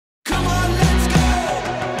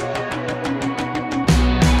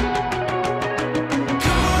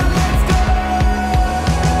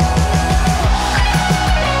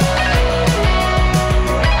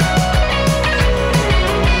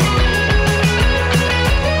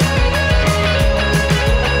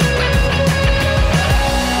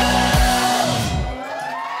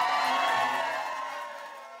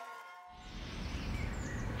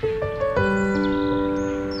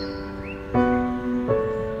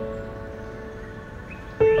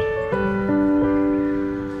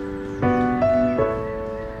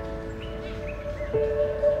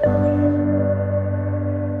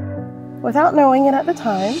Without knowing it at the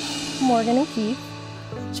time, Morgan and Keith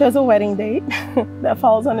chose a wedding date that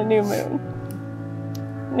falls on a new moon.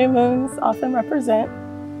 New moons often represent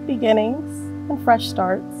beginnings and fresh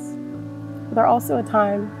starts, but they're also a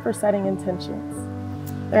time for setting intentions.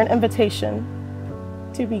 They're an invitation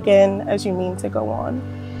to begin as you mean to go on.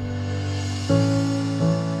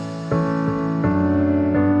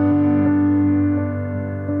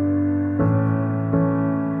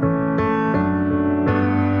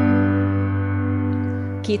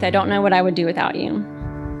 Keith, I don't know what I would do without you.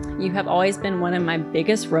 You have always been one of my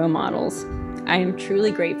biggest role models. I am truly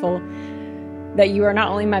grateful that you are not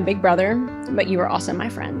only my big brother, but you are also my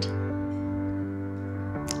friend.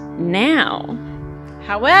 Now,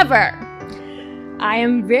 however, I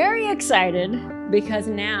am very excited because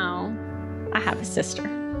now I have a sister.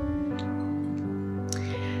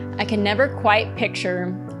 I can never quite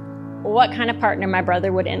picture what kind of partner my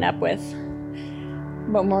brother would end up with.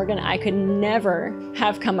 But Morgan, I could never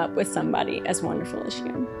have come up with somebody as wonderful as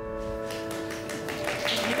you.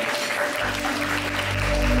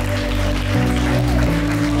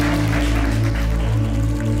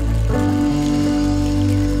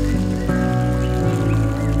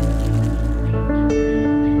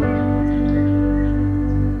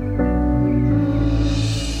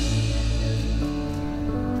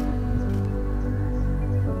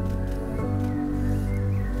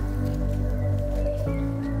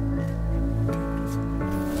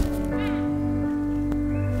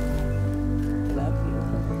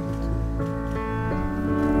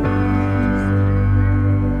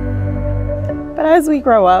 But as we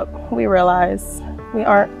grow up, we realize we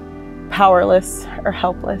aren't powerless or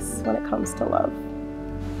helpless when it comes to love.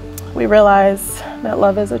 We realize that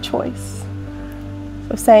love is a choice.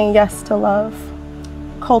 So saying yes to love,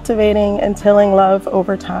 cultivating and tilling love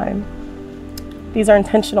over time. These are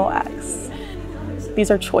intentional acts. These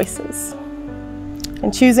are choices.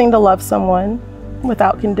 And choosing to love someone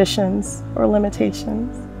without conditions or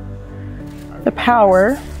limitations. The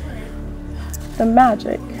power, the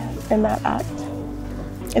magic in that act.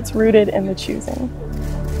 It's rooted in the choosing.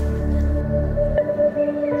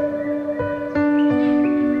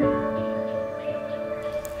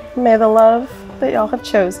 May the love that y'all have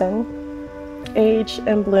chosen age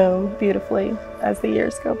and bloom beautifully as the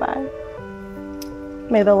years go by.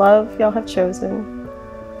 May the love y'all have chosen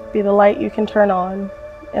be the light you can turn on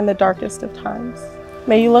in the darkest of times.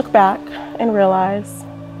 May you look back and realize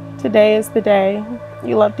today is the day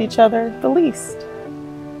you loved each other the least,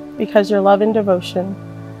 because your love and devotion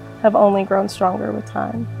have only grown stronger with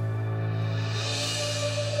time.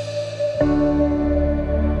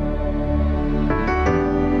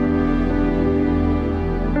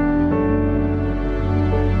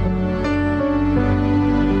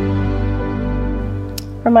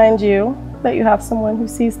 Remind you that you have someone who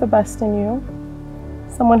sees the best in you,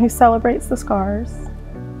 someone who celebrates the scars,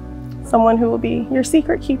 someone who will be your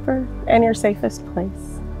secret keeper and your safest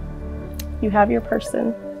place. You have your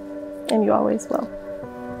person, and you always will.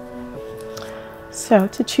 So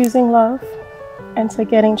to choosing love and to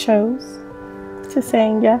getting chose, to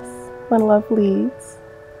saying yes when love leads,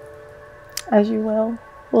 as you will,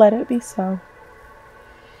 let it be so.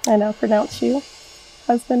 I now pronounce you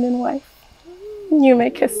husband and wife. You may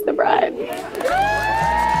kiss the bride.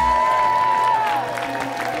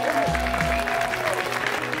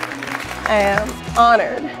 I am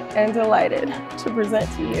honored and delighted to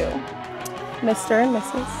present to you Mr. and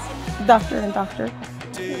Mrs., Dr. and Dr.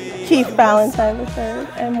 Keith Valentine III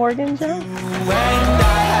and Morgan Jones.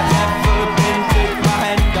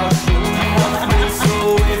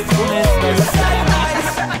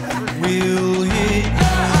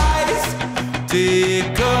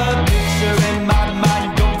 Take a picture in my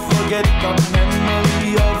mind, don't forget the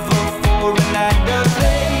memory of a foreign land, a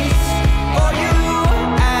place for you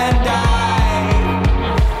and I.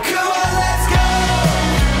 Come on, let's go,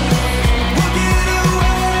 we'll get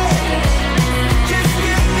away. Just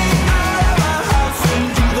get me out of my house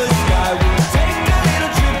into the sky. We'll take a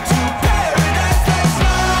little trip to paradise, let's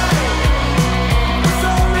fly. We're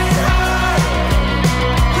soaring high,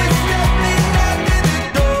 we're stepping out to the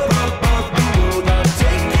door above the world.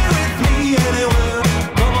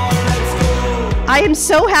 I am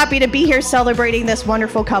so happy to be here celebrating this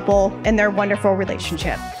wonderful couple and their wonderful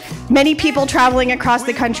relationship. Many people traveling across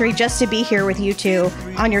the country just to be here with you two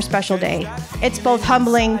on your special day. It's both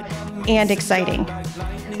humbling and exciting.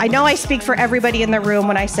 I know I speak for everybody in the room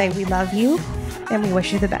when I say we love you and we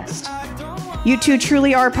wish you the best. You two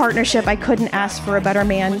truly are a partnership. I couldn't ask for a better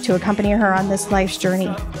man to accompany her on this life's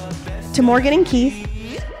journey. To Morgan and Keith,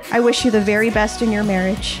 I wish you the very best in your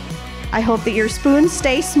marriage. I hope that your spoons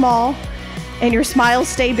stay small and your smiles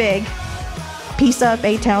stay big, Peace up,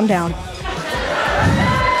 A-Town down.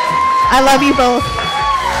 I love you both.